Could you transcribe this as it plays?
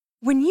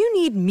When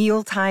you need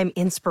mealtime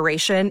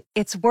inspiration,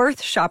 it's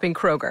worth shopping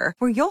Kroger,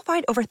 where you'll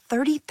find over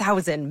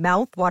 30,000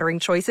 mouth-watering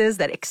choices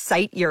that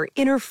excite your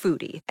inner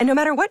foodie. And no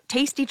matter what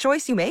tasty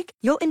choice you make,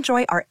 you'll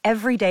enjoy our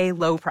everyday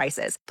low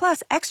prices,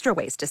 plus extra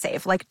ways to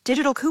save, like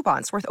digital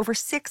coupons worth over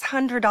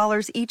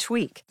 $600 each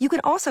week. You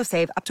can also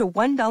save up to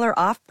 $1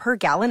 off per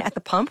gallon at the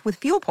pump with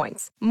fuel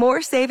points.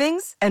 More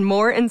savings and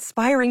more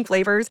inspiring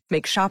flavors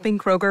make shopping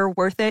Kroger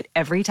worth it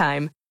every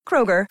time.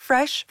 Kroger,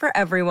 fresh for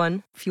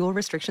everyone. Fuel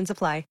restrictions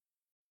apply.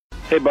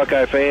 Hey,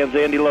 Buckeye fans,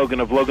 Andy Logan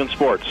of Logan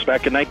Sports.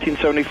 Back in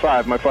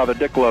 1975, my father,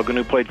 Dick Logan,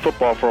 who played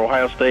football for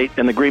Ohio State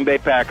and the Green Bay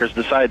Packers,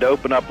 decided to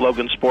open up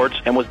Logan Sports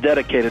and was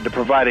dedicated to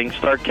providing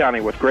Stark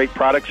County with great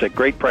products at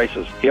great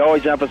prices. He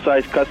always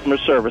emphasized customer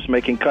service,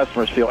 making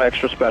customers feel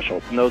extra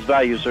special, and those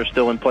values are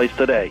still in place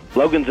today.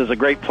 Logan's is a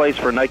great place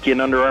for Nike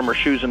and Under Armour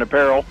shoes and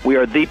apparel. We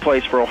are the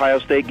place for Ohio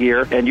State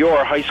gear and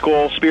your high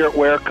school spirit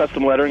wear,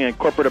 custom lettering, and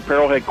corporate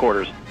apparel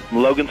headquarters.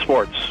 Logan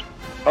Sports.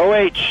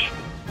 OH!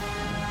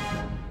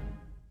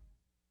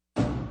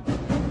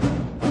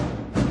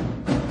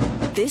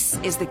 This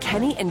is the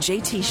Kenny and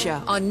JT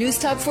Show on News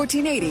Talk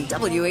 1480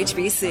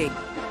 WHBC.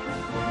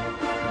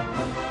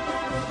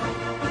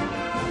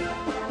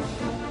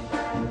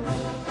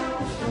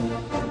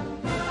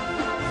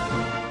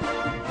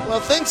 Well,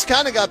 things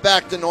kind of got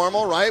back to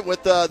normal, right,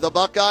 with the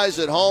Buckeyes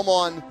at home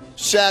on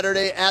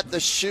Saturday at the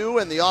Shoe,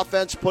 and the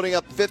offense putting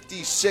up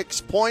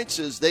 56 points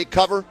as they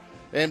cover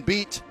and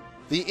beat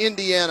the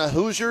Indiana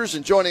Hoosiers.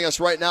 And joining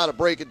us right now to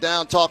break it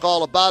down, talk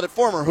all about it,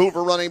 former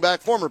Hoover running back,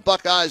 former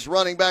Buckeyes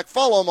running back.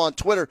 Follow him on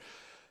Twitter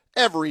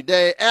every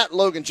day at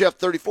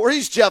LoganJeff34.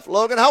 He's Jeff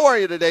Logan. How are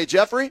you today,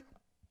 Jeffrey?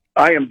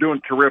 I am doing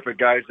terrific,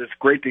 guys. It's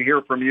great to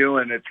hear from you,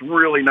 and it's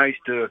really nice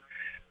to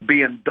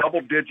be in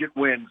double-digit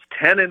wins,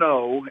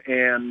 10-0,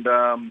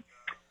 and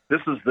this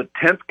is the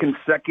 10th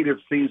consecutive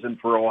season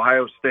for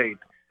Ohio State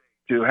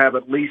to have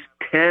at least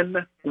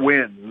 10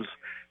 wins.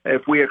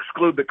 If we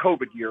exclude the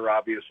COVID year,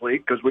 obviously,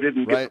 because we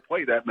didn't get to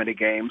play that many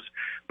games.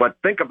 But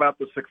think about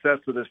the success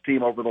of this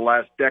team over the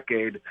last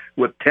decade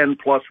with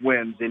 10-plus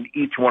wins in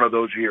each one of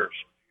those years.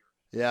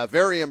 Yeah,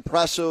 very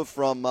impressive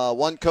from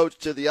one coach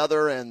to the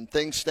other, and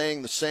things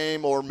staying the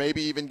same or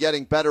maybe even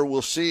getting better.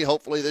 We'll see.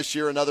 Hopefully this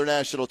year another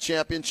national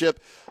championship,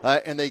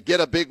 and they get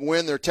a big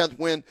win, their 10th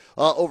win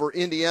over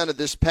Indiana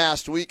this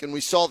past week. And we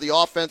saw the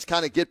offense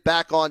kind of get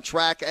back on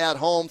track at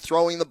home,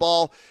 throwing the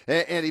ball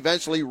and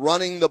eventually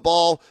running the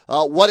ball.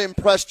 What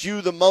impressed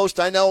you the most?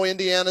 I know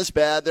Indiana's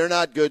bad. They're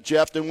not good,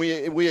 Jeff, and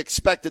we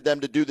expected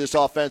them to do this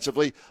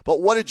offensively.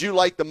 But what did you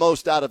like the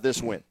most out of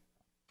this win?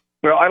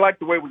 Well, I like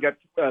the way we got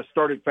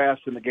started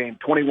fast in the game.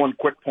 21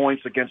 quick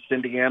points against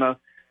Indiana.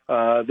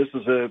 This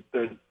is a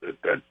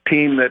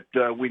team that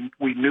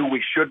we knew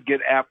we should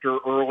get after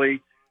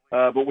early,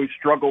 but we've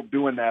struggled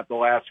doing that the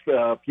last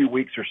few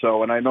weeks or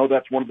so. And I know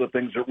that's one of the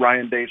things that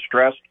Ryan Day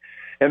stressed.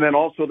 And then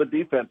also the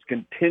defense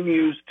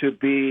continues to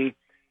be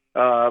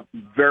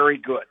very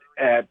good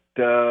at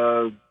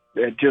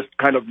just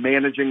kind of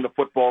managing the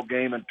football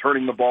game and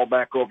turning the ball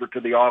back over to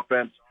the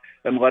offense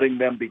and letting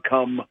them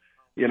become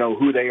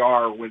who they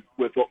are with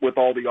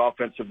all the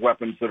offensive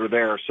weapons that are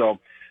there. So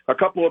a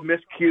couple of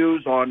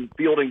miscues on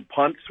fielding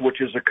punts,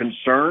 which is a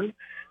concern.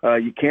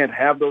 You can't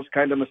have those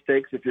kind of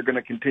mistakes if you're going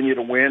to continue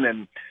to win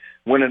and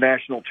win a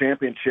national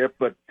championship.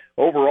 But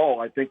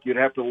overall, I think you'd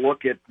have to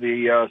look at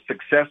the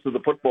success of the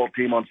football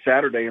team on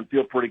Saturday and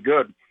feel pretty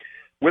good,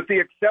 with the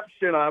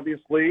exception,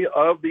 obviously,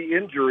 of the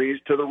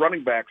injuries to the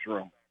running backs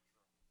room.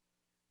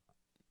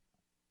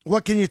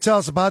 What can you tell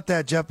us about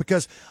that, Jeff?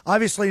 Because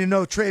obviously you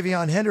know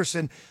Travion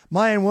Henderson.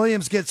 Mayan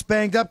Williams gets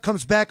banged up,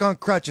 comes back on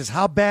crutches.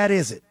 How bad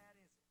is it?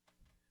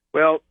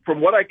 Well,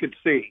 from what I could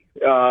see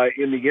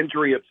in the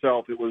injury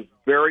itself, it was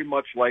very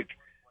much like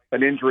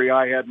an injury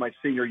I had my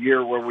senior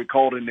year where we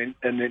called an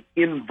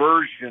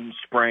inversion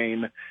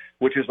sprain,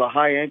 which is a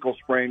high ankle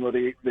sprain where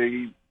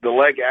the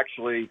leg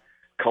actually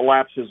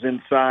collapses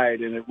inside,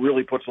 and it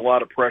really puts a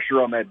lot of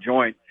pressure on that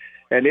joint.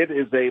 And it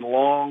is a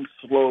long,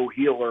 slow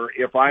healer.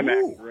 If I'm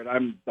accurate,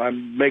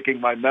 I'm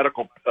making my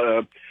medical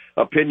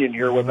opinion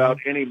here without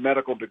any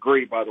medical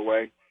degree, by the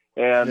way.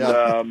 And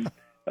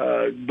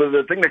but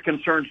the thing that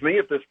concerns me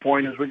at this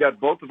point is we got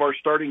both of our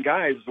starting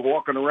guys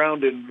walking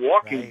around in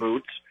walking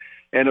boots,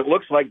 and it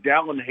looks like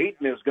Dallin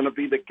Hayton is going to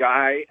be the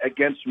guy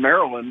against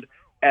Maryland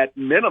at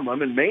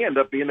minimum, and may end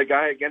up being the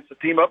guy against the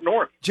team up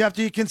north. Jeff,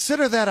 do you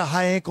consider that a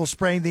high ankle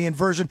sprain, the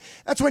inversion?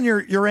 That's when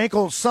your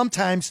ankle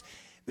sometimes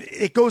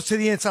it goes to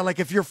the inside. Like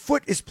if your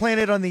foot is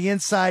planted on the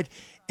inside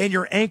and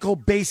your ankle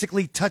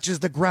basically touches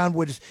the ground,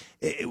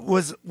 it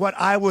was what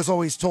I was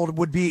always told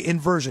would be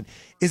inversion.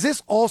 Is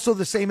this also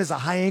the same as a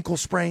high ankle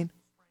sprain?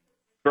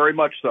 Very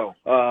much so.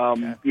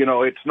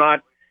 It's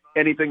not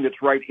anything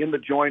that's right in the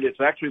joint.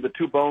 It's actually the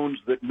two bones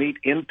that meet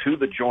into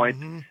the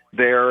joint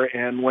there.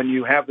 And when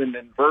you have an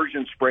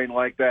inversion sprain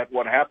like that,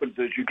 what happens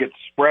is you get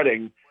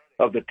spreading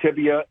of the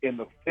tibia and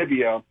the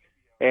fibia,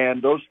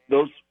 and those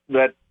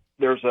that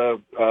there's a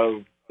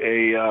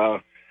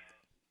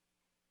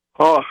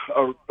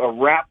A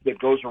wrap that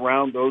goes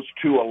around those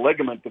two, a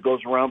ligament that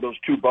goes around those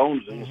two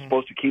bones, and is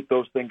supposed to keep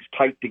those things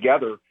tight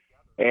together.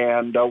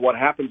 And what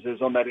happens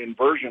is on that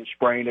inversion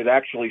sprain, it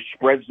actually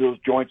spreads those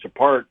joints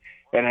apart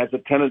and has a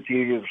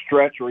tendency to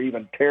stretch or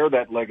even tear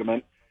that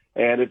ligament.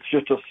 And it's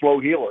just a slow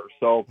healer.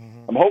 So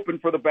I'm hoping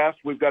for the best.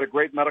 We've got a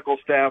great medical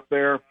staff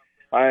there.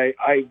 I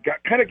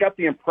kind of got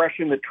the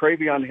impression that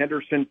Travion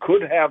Henderson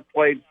could have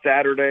played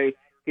Saturday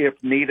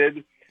if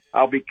needed.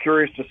 I'll be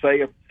curious to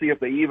see if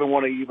they even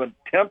want to even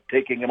attempt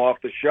taking him off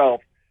the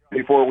shelf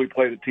before we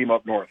play the team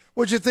up north.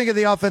 What'd you think of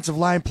the offensive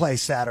line play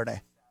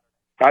Saturday?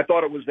 I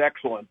thought it was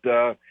excellent.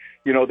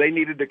 They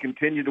needed to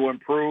continue to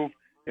improve.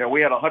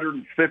 We had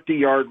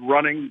 150-yard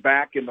running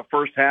back in the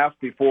first half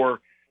before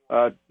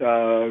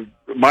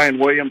Mayan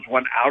Williams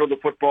went out of the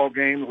football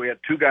game. We had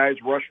two guys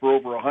rush for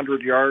over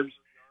 100 yards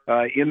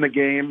in the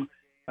game.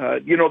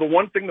 The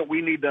one thing that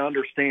we need to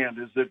understand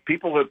is that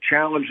people have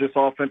challenged this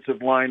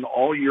offensive line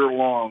all year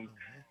long,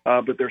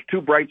 but there's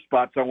two bright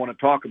spots I want to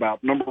talk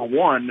about. Number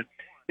one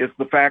is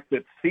the fact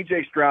that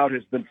C.J. Stroud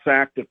has been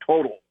sacked a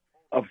total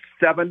of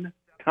 7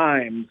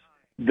 times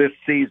this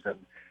season,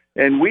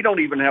 and we don't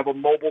even have a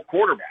mobile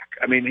quarterback.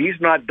 I mean,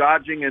 he's not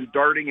dodging and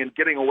darting and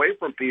getting away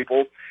from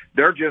people.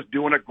 They're just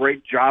doing a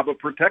great job of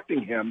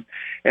protecting him.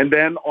 And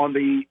then on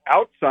the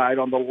outside,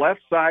 on the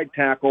left side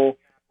tackle,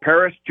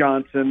 Paris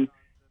Johnson,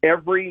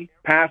 every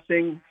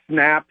passing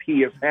snap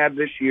he has had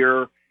this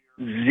year,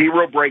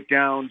 0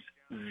 breakdowns,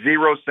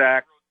 0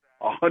 sacks,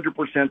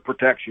 100%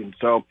 protection.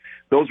 So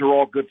those are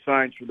all good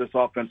signs for this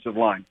offensive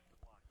line.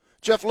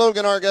 Jeff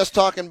Logan, our guest,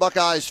 talking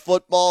Buckeyes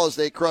football as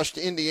they crushed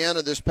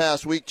Indiana this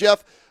past week.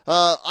 Jeff,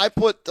 I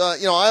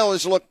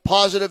always look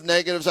positive,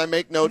 negatives. I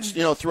make notes,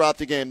 throughout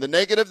the game. The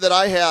negative that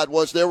I had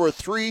was there were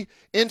 3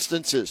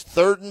 instances,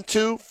 3rd and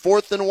 2,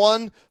 4th and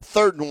 1,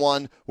 3rd and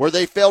 1, where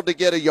they failed to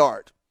get a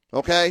yard.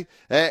 Okay?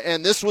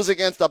 And this was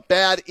against a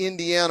bad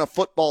Indiana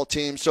football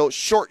team, so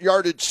short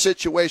yardage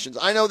situations.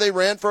 I know they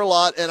ran for a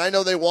lot, and I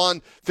know they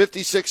won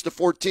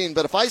 56-14,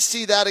 but if I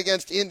see that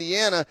against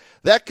Indiana,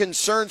 that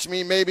concerns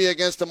me maybe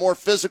against a more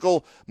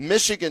physical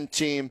Michigan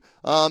team.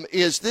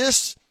 Is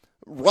this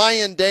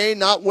Ryan Day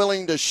not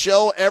willing to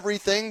show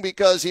everything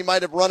because he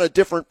might have run a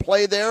different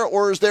play there,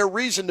 or is there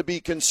reason to be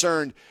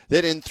concerned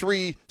that in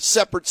 3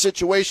 separate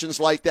situations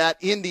like that,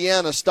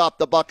 Indiana stopped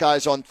the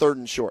Buckeyes on 3rd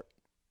and short?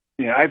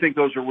 Yeah, I think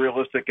those are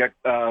realistic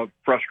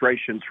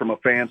frustrations from a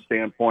fan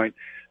standpoint.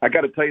 I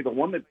got to tell you, the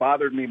one that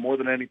bothered me more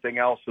than anything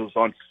else was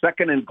on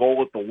 2nd and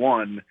goal at the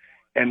 1,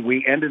 and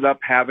we ended up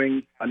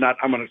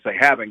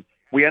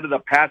we ended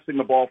up passing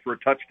the ball for a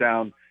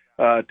touchdown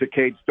to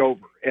Cade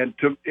Stover. And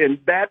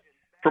that,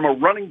 from a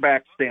running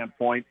back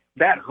standpoint,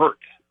 that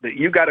hurts, that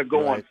you got to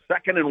go on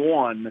 2nd and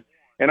 1.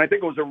 And I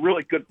think it was a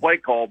really good play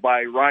call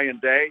by Ryan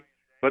Day,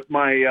 but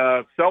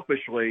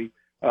selfishly,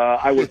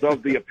 I was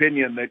of the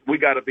opinion that we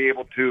got to be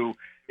able to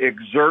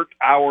exert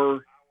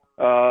our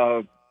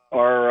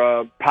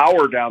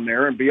power down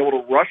there and be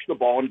able to rush the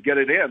ball and get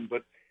it in.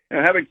 But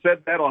having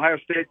said that, Ohio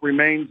State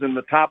remains in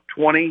the top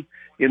 20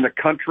 in the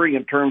country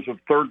in terms of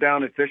 3rd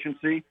down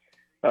efficiency.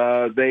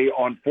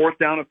 On 4th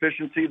down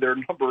efficiency, they're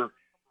number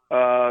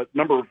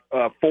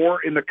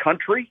 4 in the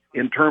country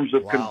in terms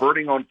of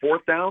converting on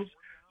 4th downs.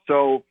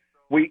 So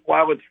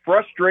while it's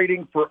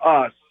frustrating for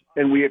us,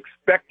 and we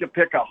expect to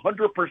pick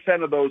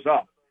 100% of those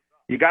up,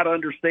 you got to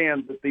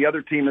understand that the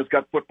other team has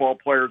got football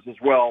players as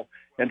well,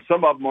 and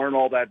some of them aren't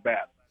all that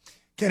bad.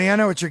 Kenny, I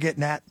know what you're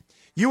getting at.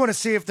 You want to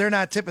see if they're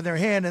not tipping their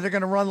hand and they're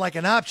going to run like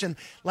an option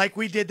like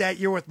we did that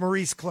year with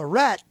Maurice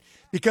Clarett,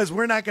 because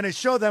we're not going to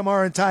show them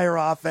our entire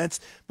offense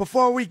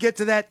before we get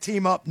to that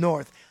team up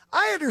north.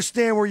 I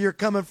understand where you're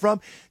coming from.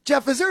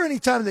 Jeff, is there any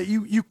time that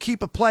you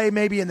keep a play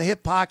maybe in the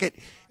hip pocket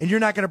and you're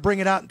not going to bring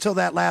it out until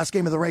that last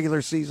game of the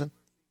regular season?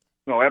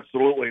 No,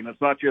 absolutely, and it's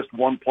not just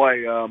one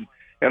play.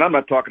 And I'm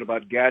not talking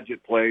about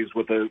gadget plays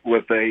with a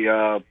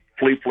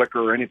flea flicker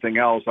or anything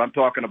else. I'm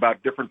talking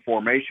about different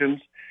formations,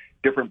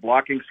 different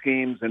blocking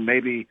schemes, and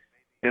maybe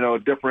a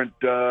different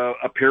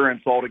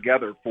appearance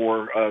altogether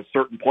for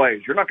certain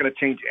plays. You're not going to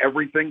change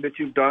everything that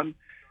you've done,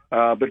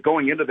 but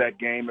going into that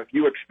game, if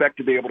you expect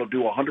to be able to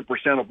do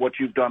 100% of what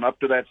you've done up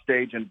to that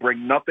stage and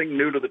bring nothing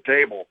new to the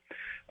table,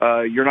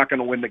 you're not going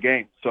to win the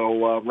game.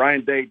 So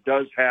Ryan Day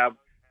does have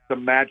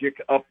some magic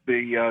up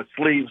the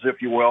sleeves,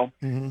 if you will.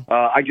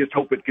 I just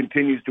hope it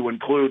continues to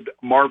include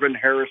Marvin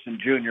Harrison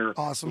Jr.,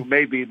 who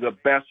may be the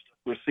best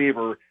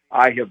receiver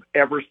I have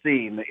ever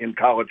seen in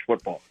college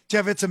football.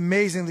 Jeff, it's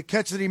amazing the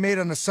catch that he made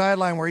on the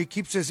sideline where he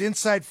keeps his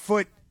inside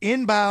foot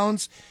in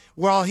bounds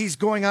while he's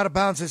going out of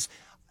bounds is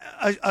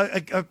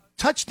a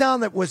touchdown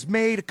that was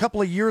made a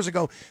couple of years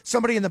ago.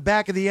 Somebody in the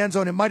back of the end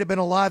zone, it might have been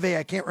Olave,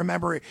 I can't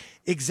remember it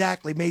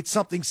exactly, made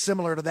something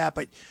similar to that.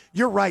 But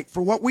you're right.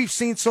 For what we've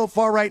seen so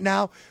far right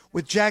now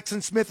with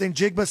Jackson Smith and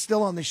Jigba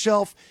still on the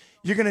shelf,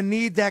 you're going to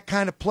need that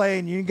kind of play,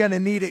 and you're going to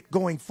need it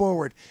going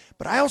forward.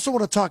 But I also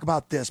want to talk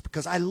about this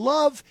because I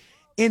love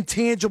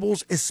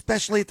intangibles,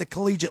 especially at the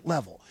collegiate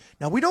level.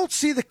 Now, we don't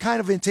see the kind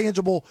of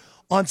intangible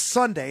on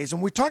Sundays,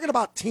 and we're talking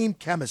about team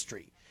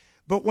chemistry.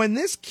 But when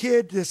this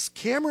kid, this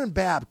Cameron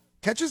Babb,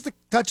 catches the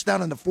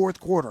touchdown in the fourth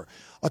quarter,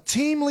 a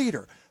team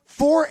leader,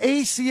 4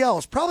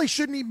 ACLs, probably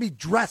shouldn't even be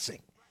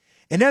dressing,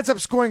 and ends up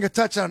scoring a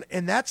touchdown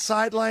in that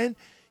sideline.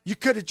 You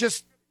could have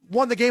just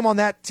won the game on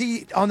that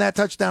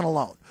touchdown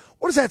alone.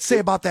 What does that say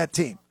about that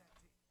team?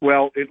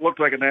 Well, it looked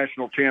like a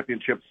national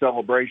championship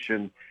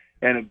celebration,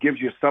 and it gives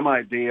you some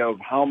idea of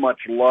how much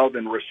love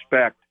and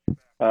respect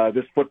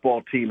this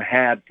football team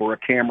had for a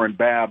Cameron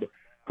Babb,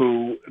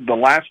 who the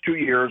last 2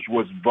 years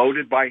was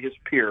voted by his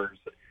peers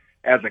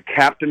as a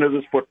captain of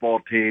this football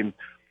team,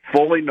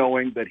 fully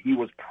knowing that he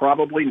was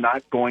probably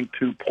not going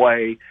to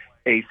play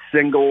a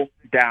single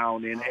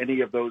down in any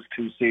of those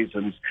 2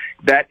 seasons.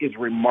 That is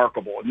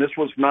remarkable. And this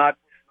was not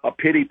a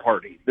pity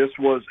party. This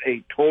was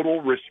a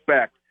total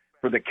respect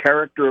for the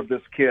character of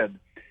this kid.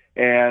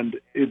 And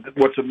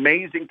what's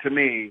amazing to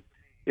me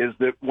is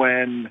that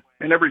when,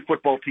 and every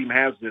football team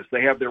has this,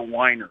 they have their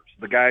whiners,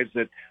 the guys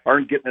that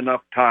aren't getting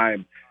enough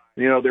time.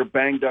 You know, they're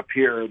banged up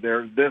here,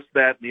 they're this,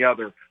 that, and the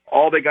other.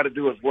 All they got to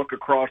do is look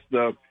across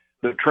the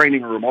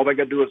training room. All they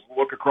got to do is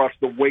look across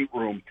the weight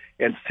room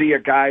and see a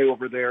guy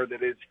over there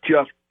that is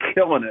just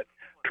killing it,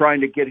 trying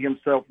to get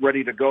himself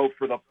ready to go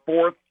for the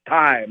 4th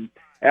time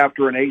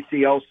after an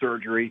ACL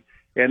surgery.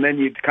 And then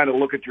you kind of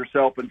look at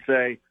yourself and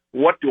say,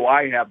 what do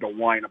I have to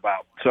whine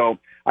about? So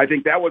I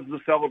think that was the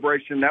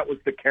celebration. That was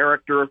the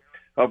character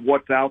of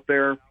what's out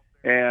there.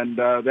 And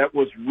that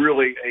was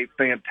really a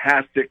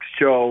fantastic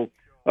show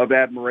of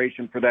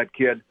admiration for that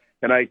kid.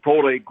 And I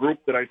told a group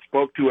that I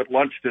spoke to at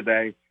lunch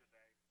today,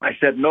 I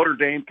said Notre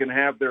Dame can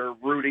have their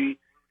Rudy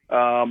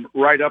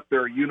right up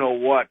there, you know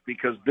what,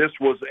 because this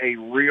was a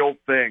real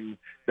thing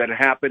that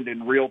happened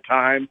in real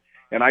time.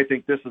 And I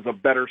think this is a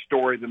better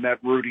story than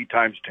that Rudy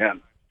times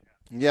 10.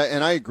 Yeah,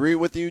 and I agree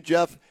with you,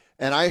 Jeff.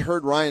 And I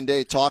heard Ryan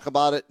Day talk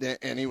about it,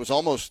 and he was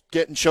almost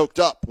getting choked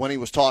up when he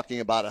was talking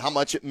about it, how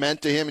much it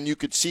meant to him. And you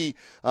could see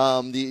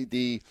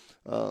the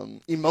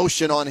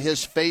emotion on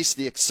his face,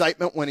 the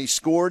excitement when he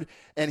scored.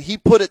 And he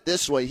put it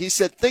this way. He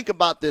said, think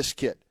about this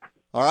kid,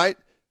 all right?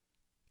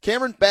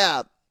 Cameron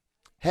Babb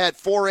had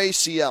 4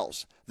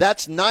 ACLs.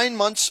 That's 9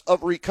 months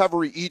of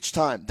recovery each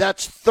time.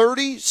 That's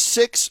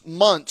 36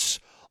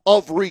 months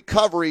of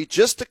recovery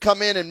just to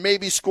come in and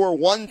maybe score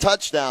 1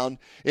 touchdown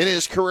in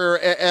his career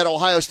at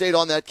Ohio State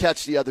on that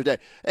catch the other day.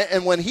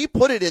 And when he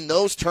put it in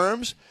those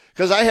terms,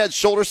 because I had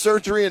shoulder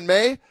surgery in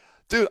May,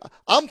 dude,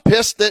 I'm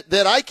pissed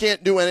that I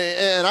can't do it,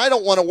 and I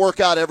don't want to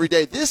work out every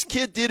day. This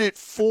kid did it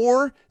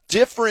 4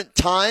 different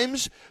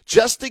times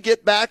just to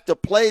get back to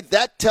play.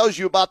 That tells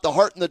you about the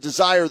heart and the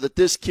desire that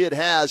this kid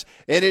has,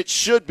 and it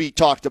should be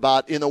talked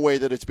about in the way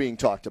that it's being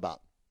talked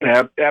about.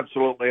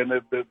 Absolutely. And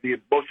the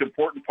most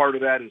important part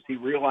of that is he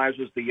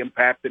realizes the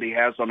impact that he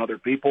has on other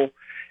people,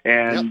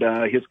 and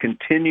his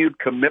continued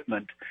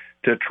commitment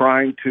to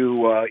trying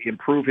to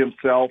improve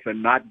himself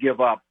and not give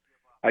up,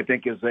 I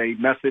think, is a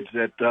message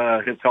that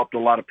has helped a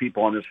lot of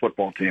people on this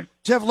football team.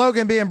 Jeff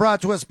Logan being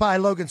brought to us by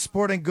Logan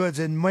Sporting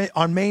Goods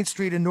on Main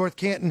Street in North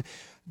Canton.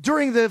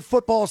 During the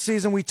football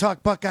season, we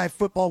talk Buckeye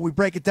football, we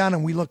break it down,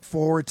 and we look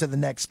forward to the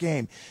next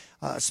game.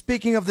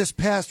 Speaking of this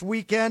past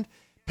weekend,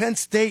 Penn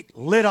State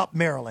lit up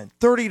Maryland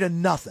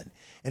 30-0.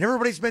 And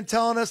everybody's been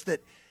telling us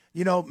that,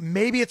 you know,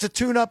 maybe it's a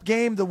tune-up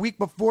game the week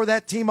before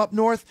that team up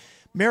north.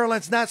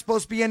 Maryland's not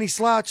supposed to be any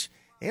slouch.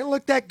 It didn't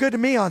look that good to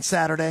me on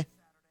Saturday.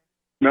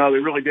 No, they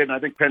really didn't. I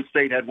think Penn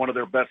State had one of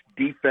their best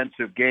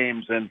defensive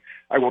games. And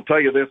I will tell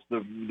you this,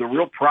 the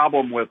real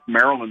problem with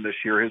Maryland this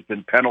year has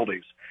been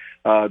penalties.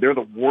 They're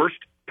the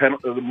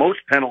most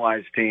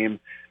penalized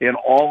team in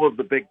all of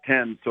the Big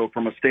Ten. So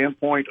from a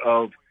standpoint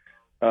of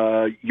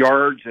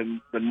yards and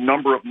the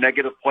number of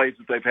negative plays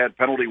that they've had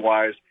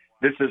penalty-wise,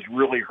 this has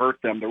really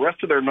hurt them. The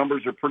rest of their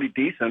numbers are pretty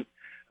decent,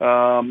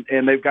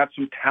 and they've got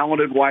some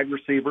talented wide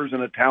receivers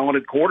and a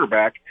talented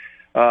quarterback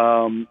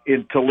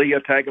in Talia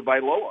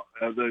Tagovailoa,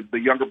 the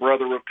younger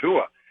brother of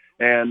Tua.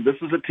 And this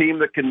is a team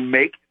that can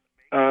make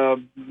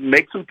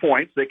some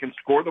points. They can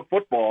score the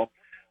football,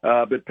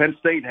 but Penn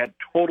State had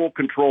total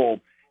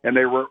control, and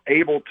they were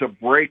able to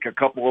break a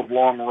couple of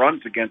long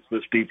runs against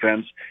this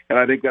defense, and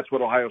I think that's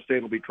what Ohio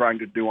State will be trying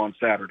to do on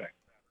Saturday.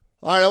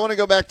 All right, I want to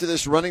go back to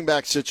this running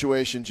back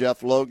situation,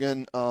 Jeff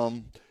Logan.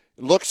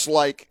 Looks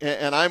like,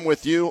 and I'm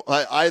with you,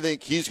 I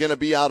think he's going to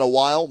be out a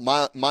while.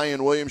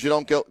 Mayan Williams, you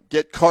don't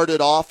get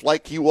carted off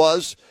like he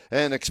was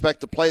and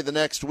expect to play the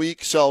next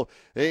week. So,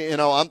 you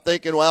know, I'm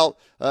thinking, well,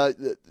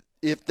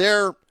 if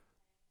there's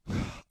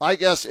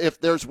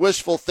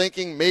wishful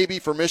thinking maybe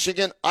for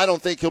Michigan, I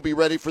don't think he'll be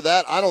ready for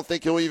that. I don't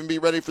think he'll even be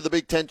ready for the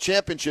Big Ten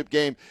championship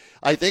game.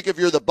 I think if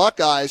you're the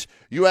Buckeyes,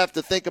 you have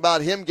to think about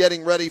him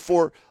getting ready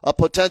for a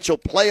potential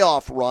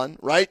playoff run,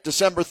 right?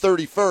 December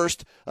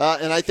 31st.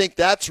 And I think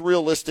that's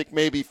realistic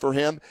maybe for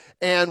him.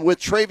 And with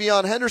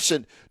TreVeyon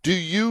Henderson, do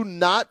you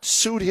not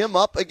suit him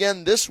up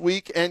again this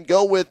week and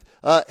go with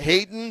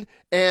Hayden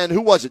and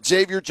who was it?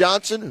 Xavier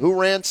Johnson, who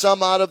ran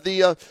some out of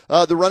the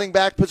running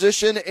back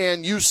position,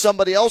 and use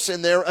somebody else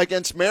in there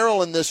against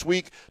Maryland this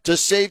week to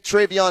save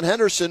TreVeyon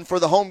Henderson for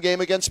the home game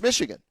against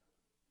Michigan.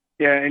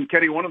 Yeah, and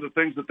Kenny, one of the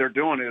things that they're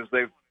doing is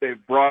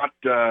they've brought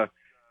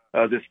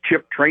this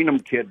Chip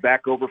Trainum kid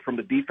back over from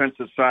the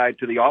defensive side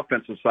to the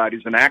offensive side.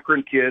 He's an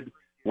Akron kid,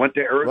 went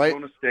to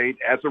Arizona State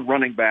as a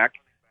running back,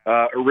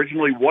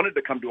 originally wanted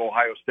to come to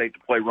Ohio State to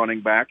play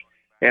running back,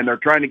 and they're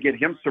trying to get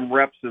him some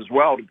reps as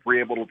well to be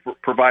able to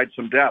provide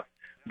some depth.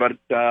 But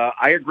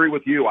I agree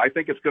with you. I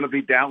think it's going to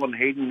be Dallin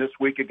Hayden this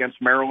week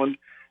against Maryland,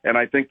 and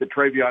I think that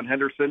Travion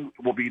Henderson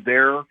will be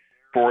there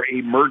for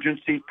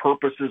emergency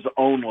purposes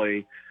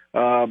only.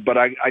 But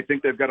I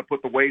think they've got to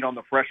put the weight on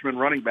the freshman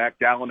running back,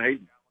 Dallin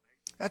Hayden.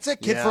 That's a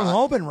kid from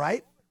Hoban,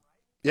 right?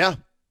 Yeah.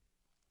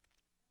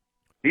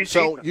 He's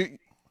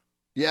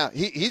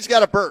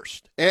got a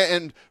burst.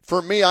 And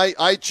for me,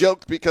 I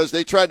joked because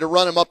they tried to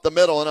run him up the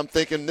middle, and I'm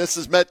thinking this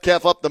is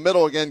Metcalf up the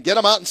middle again. Get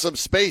him out in some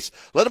space.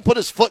 Let him put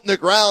his foot in the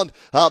ground,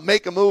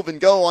 make a move,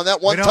 and go on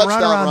that one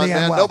touchdown run,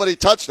 man. Well. Nobody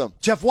touched him.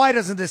 Jeff, why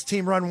doesn't this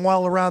team run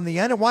well around the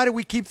end, and why do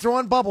we keep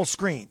throwing bubble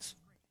screens?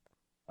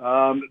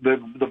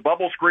 The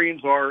bubble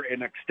screens are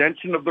an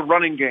extension of the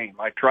running game.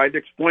 I tried to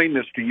explain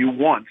this to you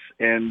once,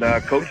 and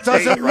Coach it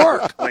doesn't Day tried work.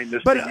 to explain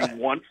this but to you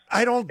once.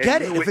 I don't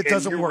get it if it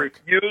doesn't work.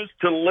 You refuse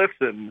to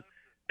listen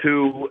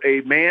to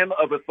a man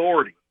of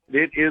authority.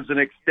 It is an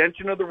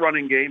extension of the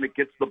running game. It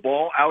gets the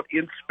ball out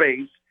in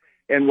space,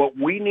 and what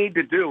we need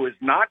to do is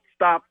not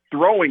stop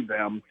throwing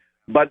them,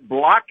 but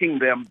blocking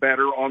them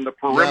better on the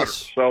perimeter.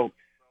 Yes. So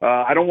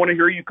I don't want to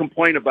hear you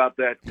complain about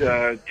that,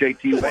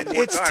 JT.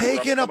 It's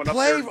taking a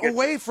play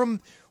away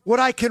from what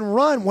I can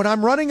run. What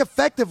I'm running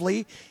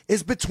effectively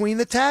is between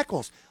the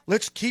tackles.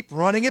 Let's keep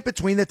running it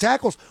between the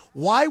tackles.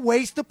 Why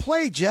waste the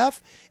play,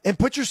 Jeff, and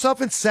put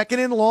yourself in second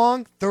and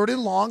long, third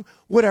and long,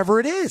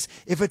 whatever it is?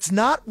 If it's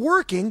not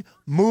working,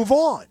 move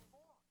on.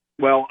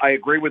 Well, I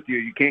agree with you.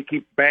 You can't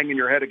keep banging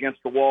your head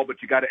against the wall,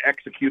 but you got to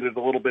execute it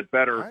a little bit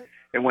better. Right.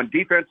 And when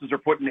defenses are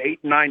putting 8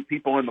 and 9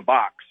 people in the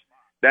box,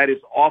 that is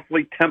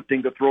awfully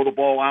tempting to throw the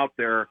ball out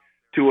there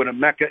to an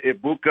Emeka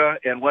Ibuka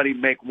and let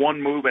him make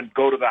one move and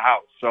go to the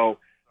house. So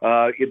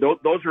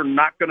those are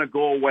not going to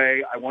go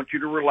away. I want you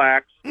to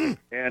relax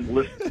and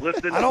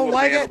listen I don't to a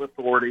like man it. of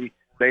authority.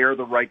 They are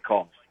the right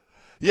calls.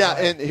 Yeah,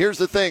 and here's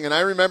the thing, and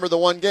I remember the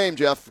one game,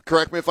 Jeff,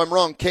 correct me if I'm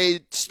wrong,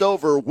 Cade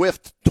Stover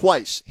whiffed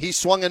twice. He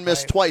swung and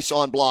missed twice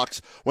on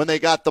blocks when they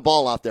got the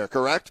ball out there,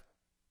 correct?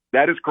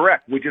 That is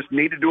correct. We just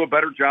need to do a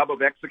better job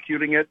of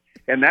executing it.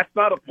 And that's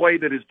not a play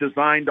that is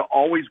designed to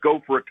always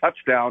go for a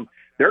touchdown.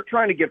 They're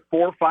trying to get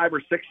 4, 5,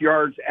 or 6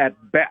 yards at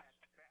best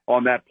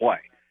on that play.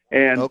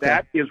 And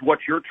that is what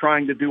you're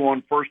trying to do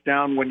on first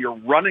down when you're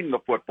running the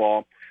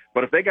football.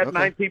 But if they got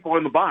 9 people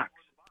in the box,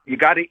 you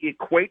got to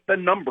equate the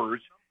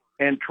numbers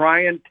and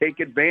try and take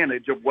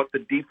advantage of what the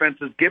defense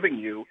is giving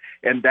you.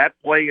 And that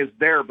play is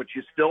there, but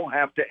you still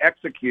have to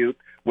execute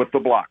with the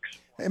blocks.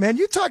 Hey, man,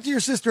 you talk to your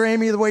sister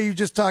Amy the way you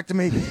just talked to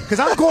me, because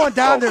I'm going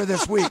down there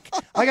this week.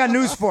 I got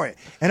news for you,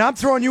 and I'm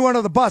throwing you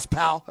under the bus,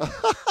 pal.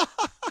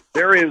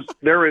 There is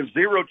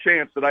zero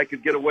chance that I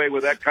could get away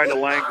with that kind of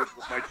language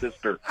with my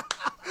sister.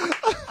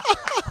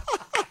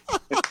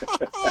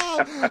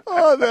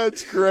 Oh,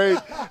 that's great.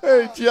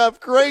 Hey,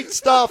 Jeff, great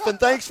stuff, and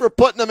thanks for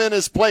putting him in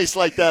his place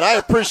like that. I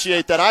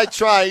appreciate that. I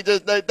try.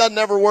 It doesn't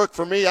ever work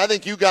for me. I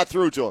think you got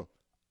through to him.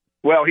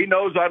 Well, he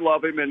knows I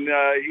love him, and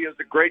he is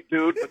a great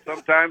dude, but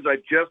sometimes I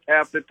just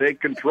have to take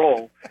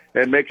control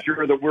and make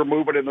sure that we're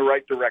moving in the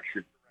right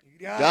direction.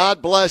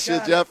 God bless you,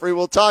 Jeffrey.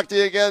 We'll talk to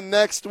you again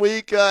next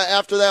week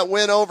after that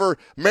win over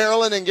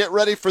Maryland, and get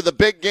ready for the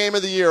big game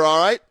of the year, all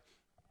right?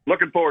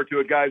 Looking forward to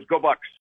it, guys. Go Bucks.